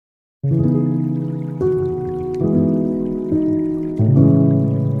Alright,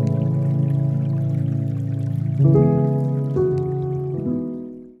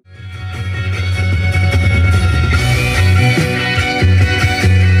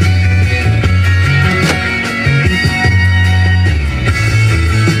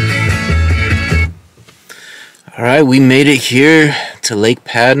 we made it here to Lake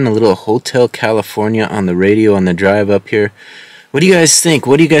Padden, a little Hotel California on the radio on the drive up here. What do you guys think?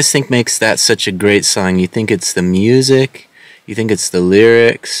 What do you guys think makes that such a great song? You think it's the music? You think it's the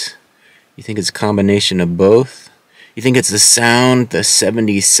lyrics? You think it's a combination of both? You think it's the sound, the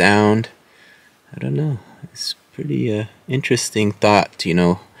 70s sound? I don't know. It's pretty interesting thought, you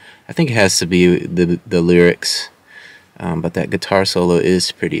know. I think it has to be the lyrics. But that guitar solo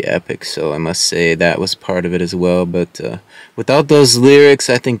is pretty epic, so I must say that was part of it as well. But without those lyrics,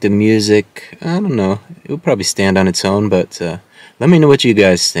 I think the music, I don't know, it would probably stand on its own. But let me know what you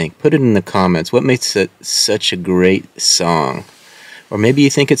guys think. Put it in the comments. What makes it such a great song? Or maybe you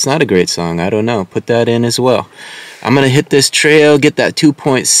think it's not a great song. I don't know. Put that in as well. I'm going to hit this trail, get that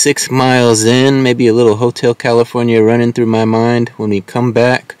 2.6 miles in, maybe a little Hotel California running through my mind. When we come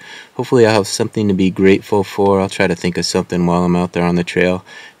back, hopefully I'll have something to be grateful for. I'll try to think of something while I'm out there on the trail,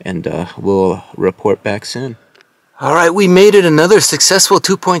 and we'll report back soon. Alright, we made it another successful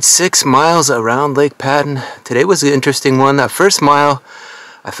 2.6 miles around Lake Padden. Today was an interesting one. That first mile,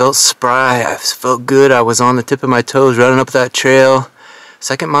 I felt spry, I felt good, I was on the tip of my toes running up that trail.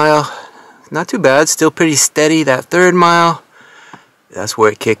 Second mile, not too bad, still pretty steady. That third mile, that's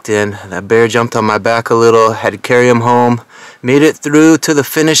where it kicked in. That bear jumped on my back a little, had to carry him home. Made it through to the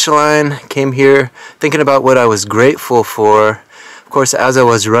finish line, came here thinking about what I was grateful for. Of course, as I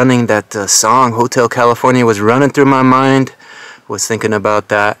was running, that song, Hotel California, was running through my mind. Was thinking about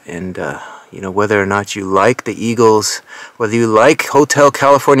that, and you know, whether or not you like the Eagles, whether you like Hotel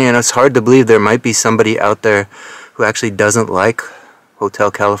California, and it's hard to believe there might be somebody out there who actually doesn't like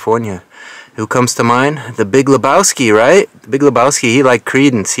Hotel California. Who comes to mind? The Big Lebowski, right? The Big Lebowski, he liked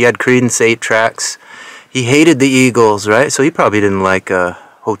Creedence. He had Creedence 8 tracks. He hated the Eagles, right? So he probably didn't like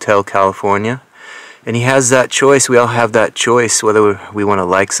Hotel California. And he has that choice. We all have that choice, whether we want to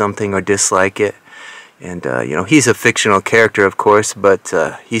like something or dislike it. And, you know, he's a fictional character, of course, but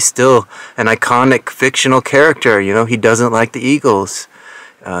he's still an iconic fictional character. You know, he doesn't like the Eagles.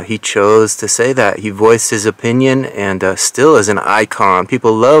 He chose to say that. He voiced his opinion and still is an icon.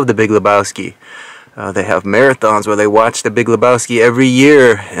 People love the Big Lebowski. They have marathons where they watch the Big Lebowski every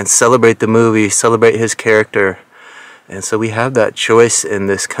year and celebrate the movie, celebrate his character. And so we have that choice in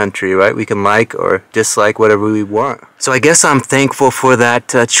this country, right? We can like or dislike whatever we want. So I guess I'm thankful for that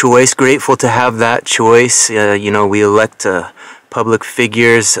choice, grateful to have that choice. You know, we elect public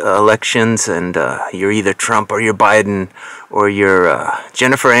figures, elections, and you're either Trump or you're Biden, or you're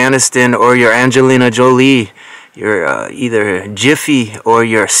Jennifer Aniston or you're Angelina Jolie. You're either Jiffy or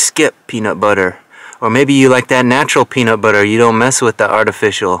you're Skip peanut butter. Or maybe you like that natural peanut butter. You don't mess with the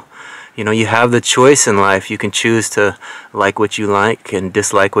artificial. You know, you have the choice in life. You can choose to like what you like and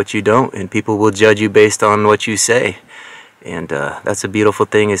dislike what you don't. And people will judge you based on what you say. And that's a beautiful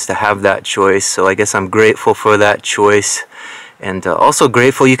thing, is to have that choice. So I guess I'm grateful for that choice. And also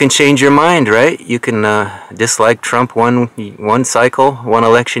grateful you can change your mind, right? You can dislike Trump one cycle, one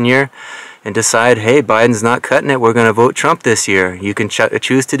election year, and decide, hey, Biden's not cutting it, we're going to vote Trump this year. You can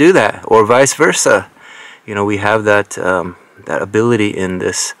choose to do that, or vice versa. You know, we have that that ability in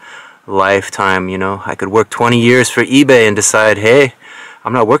this lifetime. You know, I could work 20 years for eBay and decide, hey,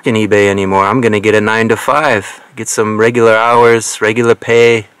 I'm not working eBay anymore. I'm going to get a 9 to 5, get some regular hours, regular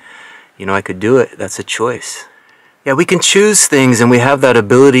pay. You know, I could do it. That's a choice. Yeah, we can choose things, and we have that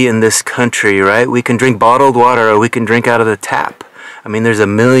ability in this country, right? We can drink bottled water, or we can drink out of the tap. I mean, there's a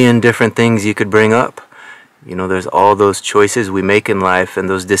million different things you could bring up. You know, there's all those choices we make in life and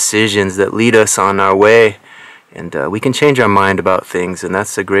those decisions that lead us on our way. And we can change our mind about things, and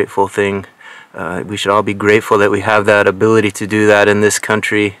that's a grateful thing. We should all be grateful that we have that ability to do that in this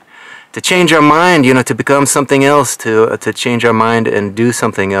country. To change our mind, you know, to become something else, to change our mind and do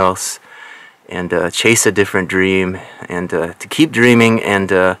something else. And chase a different dream, and to keep dreaming,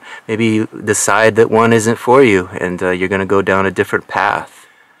 and maybe decide that one isn't for you, and you're going to go down a different path.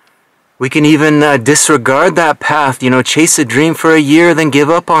 We can even disregard that path, you know, chase a dream for a year, then give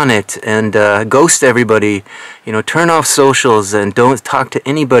up on it, and ghost everybody, you know, turn off socials and don't talk to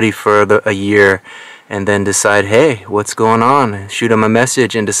anybody for a year, and then decide, hey, what's going on? Shoot them a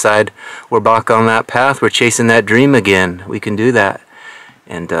message and decide we're back on that path, we're chasing that dream again. We can do that.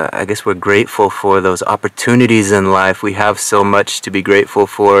 And I guess we're grateful for those opportunities in life. We have so much to be grateful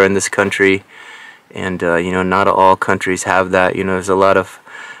for in this country. And, you know, not all countries have that. You know, there's a lot of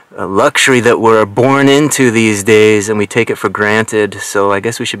a luxury that we're born into these days, and we take it for granted. So I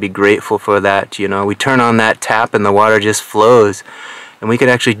guess we should be grateful for that. You know, we turn on that tap and the water just flows, and we could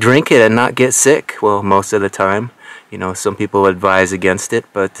actually drink it and not get sick. Well, most of the time. You know, some people advise against it,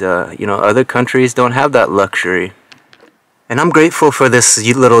 but you know, other countries don't have that luxury. And I'm grateful for this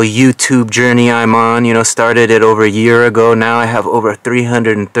little YouTube journey I'm on. You know, started it over a year ago. Now I have over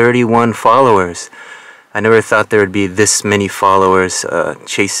 331 followers. I never thought there would be this many followers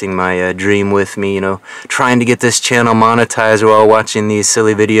chasing my dream with me, you know, trying to get this channel monetized while watching these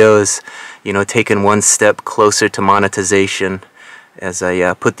silly videos, you know, taking one step closer to monetization as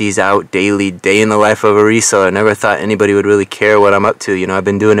I put these out daily, day in the life of a reseller. I never thought anybody would really care what I'm up to. You know, I've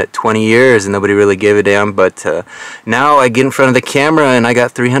been doing it 20 years and nobody really gave a damn, but now I get in front of the camera and I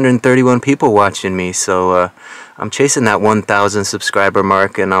got 331 people watching me, so I'm chasing that 1,000 subscriber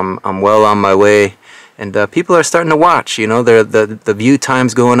mark, and I'm well on my way. And people are starting to watch, you know, the view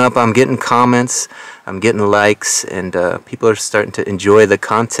time's going up, I'm getting comments, I'm getting likes, and people are starting to enjoy the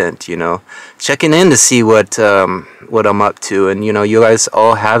content, you know, checking in to see what I'm up to. And, you know, you guys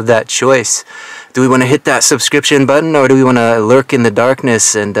all have that choice. Do we want to hit that subscription button, or do we want to lurk in the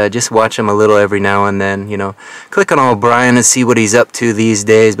darkness and just watch him a little every now and then, you know, click on O'Brien and see what he's up to these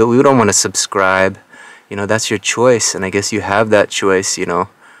days, but we don't want to subscribe. You know, that's your choice, and I guess you have that choice, you know.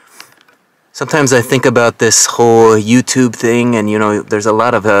 Sometimes I think about this whole YouTube thing, and you know, there's a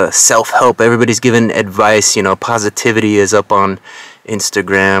lot of self-help. Everybody's giving advice. You know, positivity is up on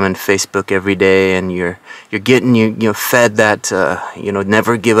Instagram and Facebook every day, and you're getting you know, fed that you know,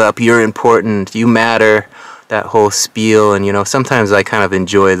 never give up, you're important, you matter, that whole spiel. And you know, sometimes I kind of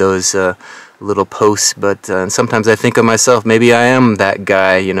enjoy those little posts, but and sometimes I think of myself, maybe I am that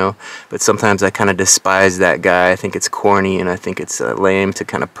guy, you know, but sometimes I kind of despise that guy. I think it's corny, and I think it's lame to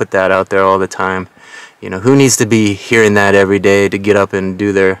kind of put that out there all the time. You know, who needs to be hearing that every day to get up and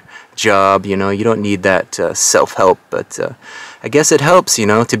do their job? You know, you don't need that self-help, but I guess it helps, you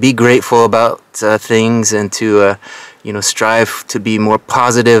know, to be grateful about things, and to you know, strive to be more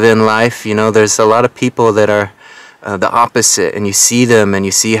positive in life. You know, there's a lot of people that are the opposite, and you see them and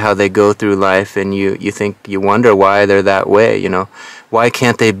you see how they go through life, and you wonder why they're that way. You know, why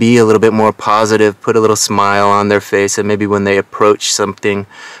can't they be a little bit more positive, put a little smile on their face, and maybe when they approach something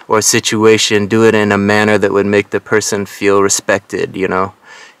or a situation, do it in a manner that would make the person feel respected, you know.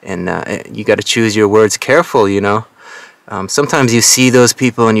 And you got to choose your words careful, you know. Sometimes you see those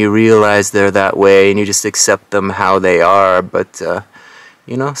people and you realize they're that way, and you just accept them how they are, but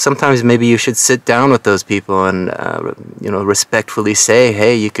you know, sometimes maybe you should sit down with those people and, you know, respectfully say,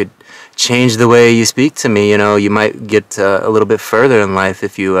 hey, you could change the way you speak to me. You know, you might get a little bit further in life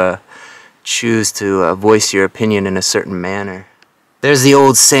if you choose to voice your opinion in a certain manner. There's the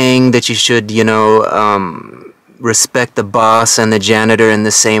old saying that you should, you know, respect the boss and the janitor in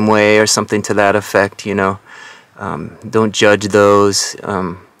the same way, or something to that effect, you know. Don't judge those.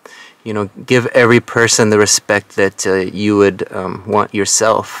 You know, give every person the respect that you would want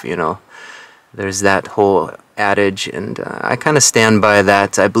yourself, you know. There's that whole adage, and I kind of stand by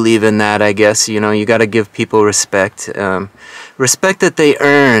that. I believe in that, I guess. You know, you got to give people respect. Respect that they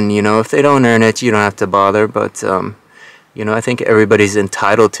earn, you know. If they don't earn it, you don't have to bother, but, you know, I think everybody's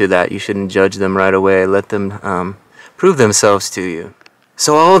entitled to that. You shouldn't judge them right away. Let them prove themselves to you.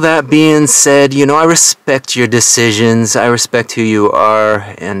 So all that being said, you know, I respect your decisions, I respect who you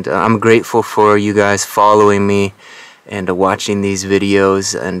are, and I'm grateful for you guys following me and watching these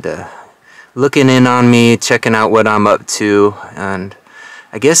videos and looking in on me, checking out what I'm up to. And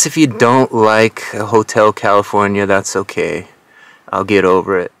I guess if you don't like Hotel California, that's okay. I'll get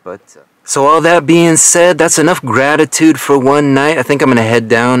over it. But so all that being said, that's enough gratitude for one night. I think I'm going to head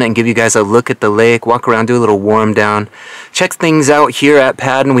down and give you guys a look at the lake, walk around, do a little warm down, check things out here at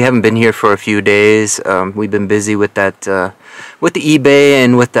Padden. We haven't been here for a few days. We've been busy with that, with the eBay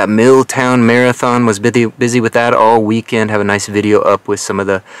and with that Milltown Marathon. Was busy with that all weekend. Have a nice video up with some of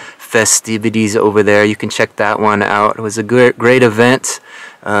the festivities over there. You can check that one out. It was a great event.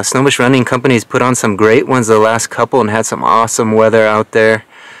 Snowbush Running Company's put on some great ones the last couple and had some awesome weather out there.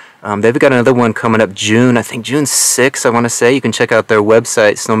 They've got another one coming up June, I think June 6th, I want to say. You can check out their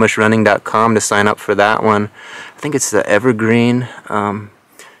website, snowbushrunning.com, to sign up for that one. I think it's the Evergreen Run,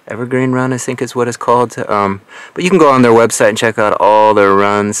 I think is what it's called. But you can go on their website and check out all their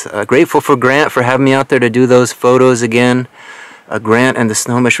runs. Grateful for Grant for having me out there to do those photos again. Grant and the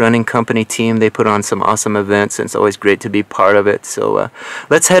Snowbush Running Company team, they put on some awesome events, and it's always great to be part of it. So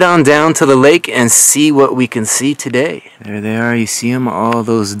let's head on down to the lake and see what we can see today. There they are. You see them, all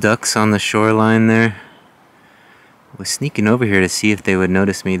those ducks on the shoreline there. I was sneaking over here to see if they would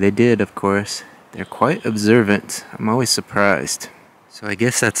notice me. They did, of course. They're quite observant. I'm always surprised. So I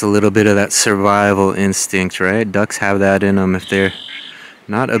guess that's a little bit of that survival instinct, right? Ducks have that in them. If they're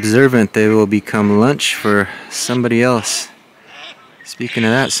not observant, they will become lunch for somebody else. Speaking of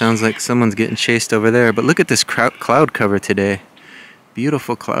that, sounds like someone's getting chased over there. But look at this cloud cover today.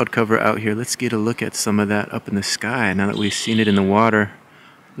 Beautiful cloud cover out here. Let's get a look at some of that up in the sky now that we've seen it in the water.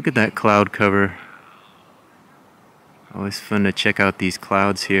 Look at that cloud cover. Always fun to check out these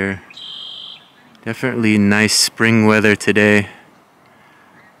clouds here. Definitely nice spring weather today.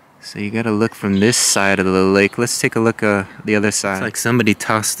 So you gotta look from this side of the lake. Let's take a look the other side. It's like somebody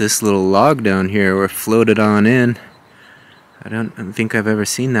tossed this little log down here or floated on in. I don't think I've ever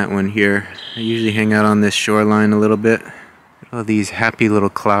seen that one here. I usually hang out on this shoreline a little bit. All these happy little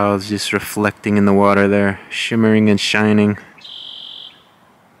clouds just reflecting in the water there, shimmering and shining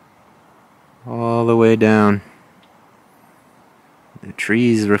all the way down. The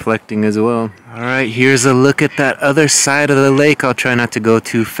trees reflecting as well. Alright, here's a look at that other side of the lake. I'll try not to go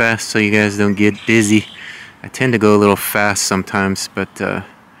too fast so you guys don't get dizzy. I tend to go a little fast sometimes, but there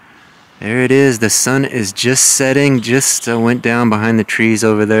it is. The sun is just setting, just went down behind the trees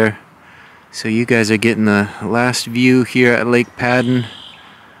over there. So you guys are getting the last view here at Lake Padden.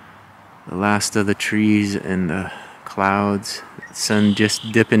 The last of the trees and the clouds. The sun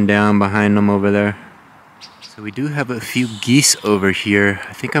just dipping down behind them over there. So we do have a few geese over here.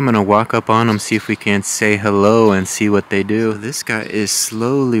 I think I'm gonna walk up on them, see if we can say hello and see what they do. This guy is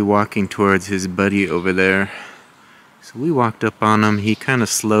slowly walking towards his buddy over there. So we walked up on him. He kind of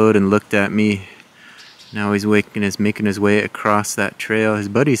slowed and looked at me. Now he's making his way across that trail. His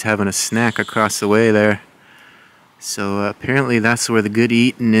buddy's having a snack across the way there. So apparently that's where the good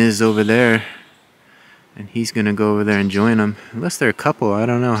eating is over there. And he's gonna go over there and join them. Unless they're a couple, I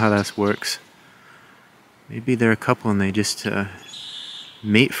don't know how that works. Maybe they're a couple and they just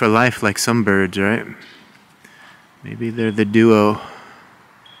mate for life like some birds, right? Maybe they're the duo.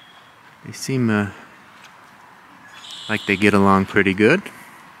 They seem like they get along pretty good.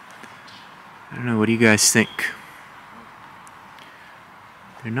 I don't know, what do you guys think?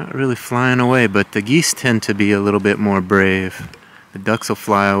 They're not really flying away, but the geese tend to be a little bit more brave. The ducks will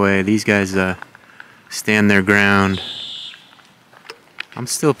fly away. These guys stand their ground. I'm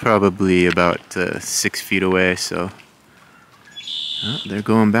still probably about 6 feet away, so they're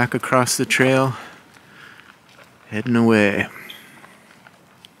going back across the trail, heading away.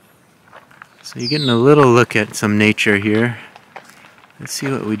 So you're getting a little look at some nature here. Let's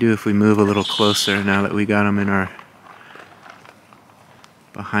see what we do if we move a little closer now that we got them in our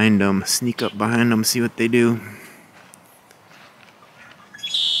behind them. Sneak up behind them, see what they do.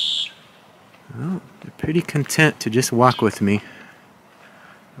 Well, they're pretty content to just walk with me.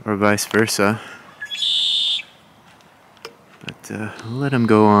 Or vice versa. But we'll let them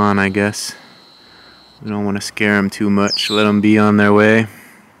go on, I guess. We don't want to scare them too much. Let them be on their way. I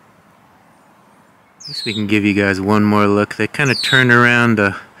guess we can give you guys one more look. They kind of turned around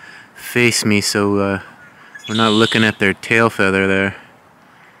to face me, so we're not looking at their tail feather there.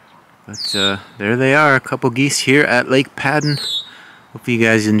 But there they are, a couple geese here at Lake Padden. Hope you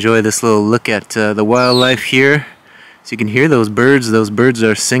guys enjoy this little look at the wildlife here. So you can hear those birds. Those birds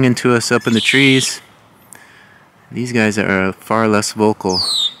are singing to us up in the trees. These guys are far less vocal.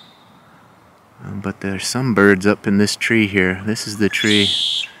 But there's some birds up in this tree here. This is the tree.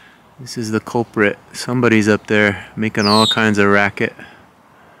 This is the culprit. Somebody's up there making all kinds of racket.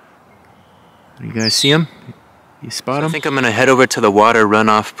 You guys see them? You spot them? I think I'm going to head over to the water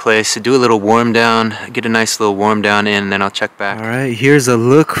runoff place to do a little warm down, get a nice little warm down in, and then I'll check back. Alright, here's a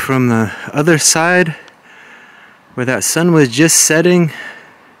look from the other side where that sun was just setting.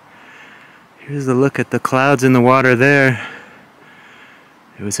 Here's a look at the clouds in the water there.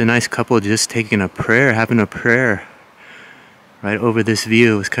 It was a nice couple just taking a prayer, having a prayer right over this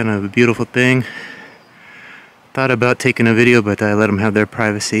view. It was kind of a beautiful thing. Thought about taking a video, but I let them have their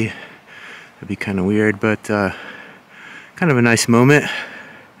privacy. It'd be kind of weird, but kind of a nice moment.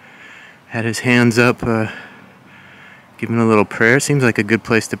 Had his hands up, giving a little prayer. Seems like a good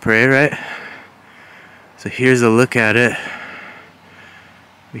place to pray, right? So here's a look at it.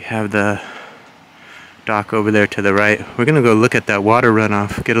 We have the dock over there to the right. We're gonna go look at that water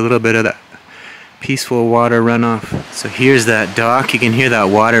runoff, get a little bit of that peaceful water runoff. So here's that dock. You can hear that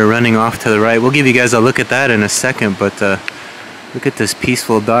water running off to the right. We'll give you guys a look at that in a second, but look at this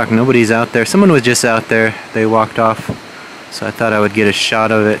peaceful dock. Nobody's out there. Someone was just out there. They walked off. So I thought I would get a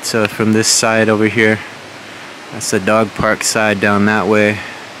shot of it. So from this side over here, that's the dog park side down that way.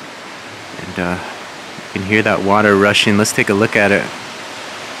 And you can hear that water rushing. Let's take a look at it.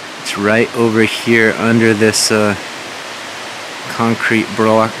 It's right over here under this concrete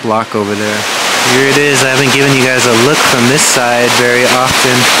block over there. Here it is. I haven't given you guys a look from this side very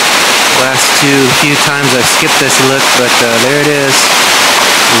often. Last few times I've skipped this look, but there it is.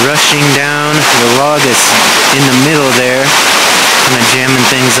 Rushing down. The log is in the middle there, kind of jamming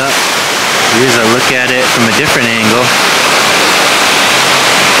things up. Here's a look at it from a different angle.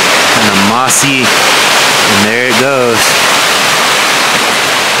 Kind of mossy, and there it goes.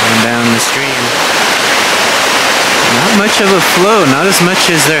 Going down the stream. Not much of a flow, not as much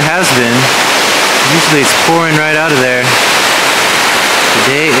as there has been. Usually it's pouring right out of there.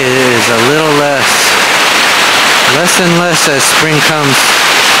 Today is a little less and less as spring comes.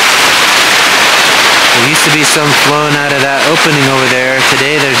 There used to be some flowing out of that opening over there.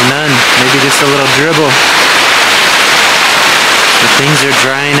 Today there's none, maybe just a little dribble. But things are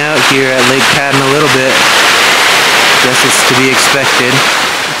drying out here at Lake Padden a little bit. Guess it's to be expected.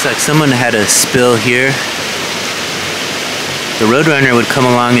 Looks like someone had a spill here. The Roadrunner would come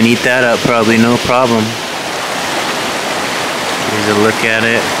along and eat that up probably, no problem. Here's a look at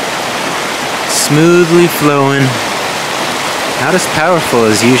it. Smoothly flowing. Not as powerful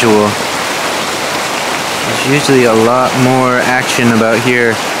as usual. There's usually a lot more action about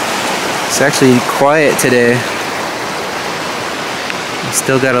here. It's actually quiet today.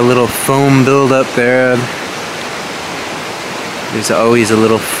 Still got a little foam build up there. There's always a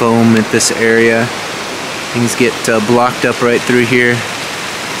little foam at this area. Things get blocked up right through here.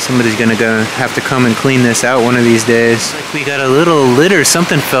 Somebody's gonna have to come and clean this out one of these days. Like we got a little litter,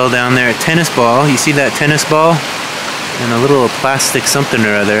 something fell down there, a tennis ball. You see that tennis ball? And a little plastic something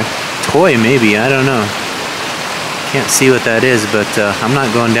or other. Toy maybe, I don't know. Can't see what that is, but I'm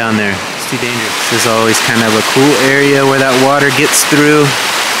not going down there. It's too dangerous. This is always kind of a cool area where that water gets through.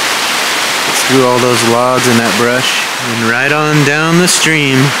 Gets through all those logs and that brush. And right on down the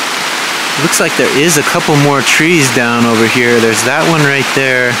stream. Looks like there is a couple more trees down over here. There's that one right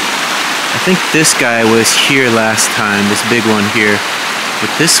there. I think this guy was here last time, this big one here. But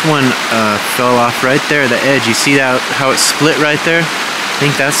this one fell off right there at the edge. You see that, how it split right there? I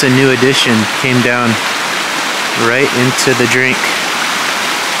think that's a new addition. Came down right into the drink.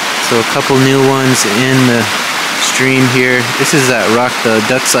 So a couple new ones in the stream here. This is that rock the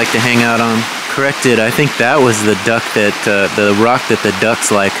ducks like to hang out on. Corrected, I think that was the duck that, the rock that the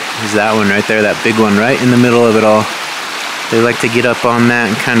ducks like, is that one right there, that big one right in the middle of it all. They like to get up on that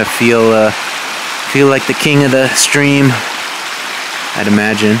and kind of feel like the king of the stream, I'd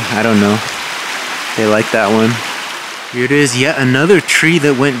imagine, I don't know. They like that one. Here it is, yet another tree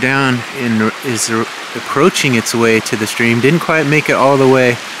that went down and is approaching its way to the stream. Didn't quite make it all the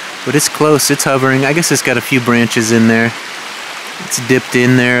way, but it's close, it's hovering. I guess it's got a few branches in there. It's dipped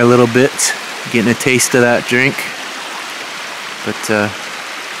in there a little bit. Getting a taste of that drink, but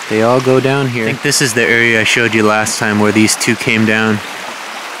they all go down here. I think this is the area I showed you last time where these two came down,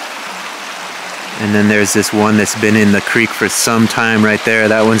 and then there's this one that's been in the creek for some time right there.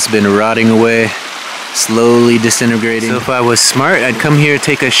 That one's been rotting away, slowly disintegrating. So if I was smart, I'd come here,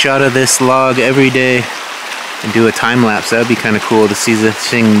 take a shot of this log every day and do a time lapse. That'd be kind of cool to see the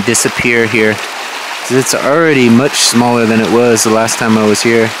thing disappear here. It's already much smaller than it was the last time I was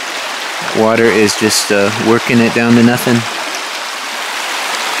here. Water is just working it down to nothing.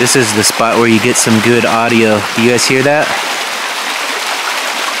 This is the spot where you get some good audio. Do you guys hear that?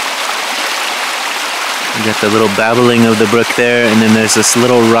 You got the little babbling of the brook there, and then there's this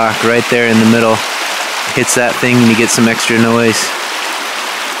little rock right there in the middle. Hits that thing and you get some extra noise.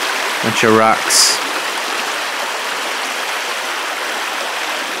 Bunch of rocks.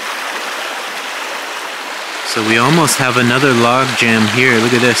 So we almost have another log jam here.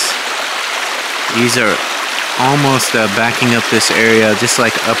 Look at this. These are almost backing up this area, just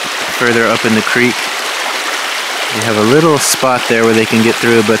like up further up in the creek. They have a little spot there where they can get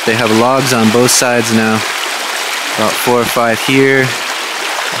through, but they have logs on both sides now. About 4 or 5 here,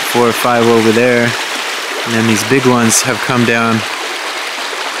 4 or 5 over there, and then these big ones have come down.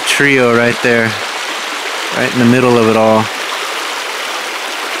 A trio right there, right in the middle of it all.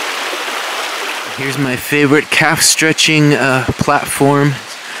 Here's my favorite calf stretching platform.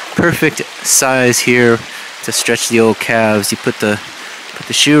 Perfect size here to stretch the old calves. You put the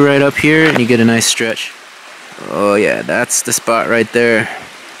shoe right up here and you get a nice stretch. Oh yeah, that's the spot right there.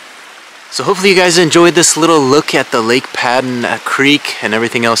 So hopefully you guys enjoyed this little look at the Lake Padden Creek and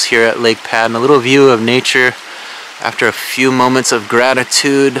everything else here at Lake Padden. A little view of nature after a few moments of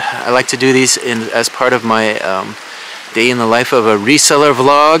gratitude. I like to do these as part of my day in the life of a reseller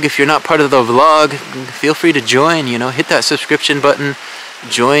vlog. If you're not part of the vlog, feel free to join, you know, hit that subscription button.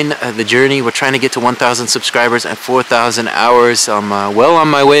 Join the journey. We're trying to get to 1,000 subscribers and 4,000 hours. I'm well on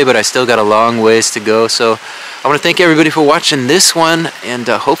my way, but I still got a long ways to go. So I want to thank everybody for watching this one, and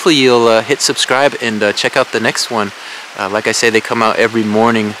hopefully you'll hit subscribe and check out the next one. Like I say, they come out every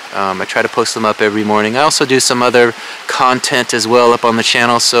morning. I try to post them up every morning. I also do some other content as well up on the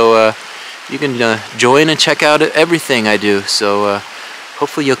channel, so you can join and check out everything I do. So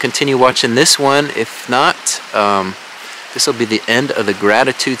hopefully you'll continue watching this one. If not, this will be the end of the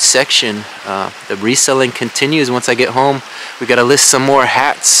gratitude section. The reselling continues once I get home. We got to list some more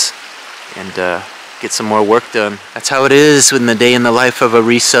hats and get some more work done. That's how it is in the day in the life of a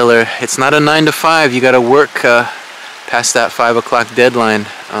reseller. It's not a 9 to 5. You got to work past that 5 o'clock deadline.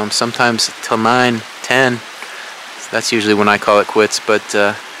 Sometimes till 9, 10. That's usually when I call it quits. But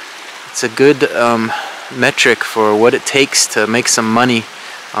it's a good metric for what it takes to make some money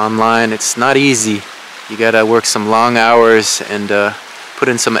online. It's not easy. You gotta work some long hours and put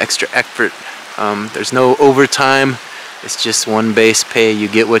in some extra effort. There's no overtime. It's just one base pay. You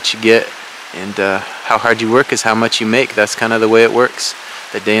get what you get, and how hard you work is how much you make. That's kind of the way it works.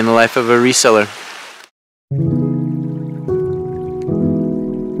 The day in the life of a reseller.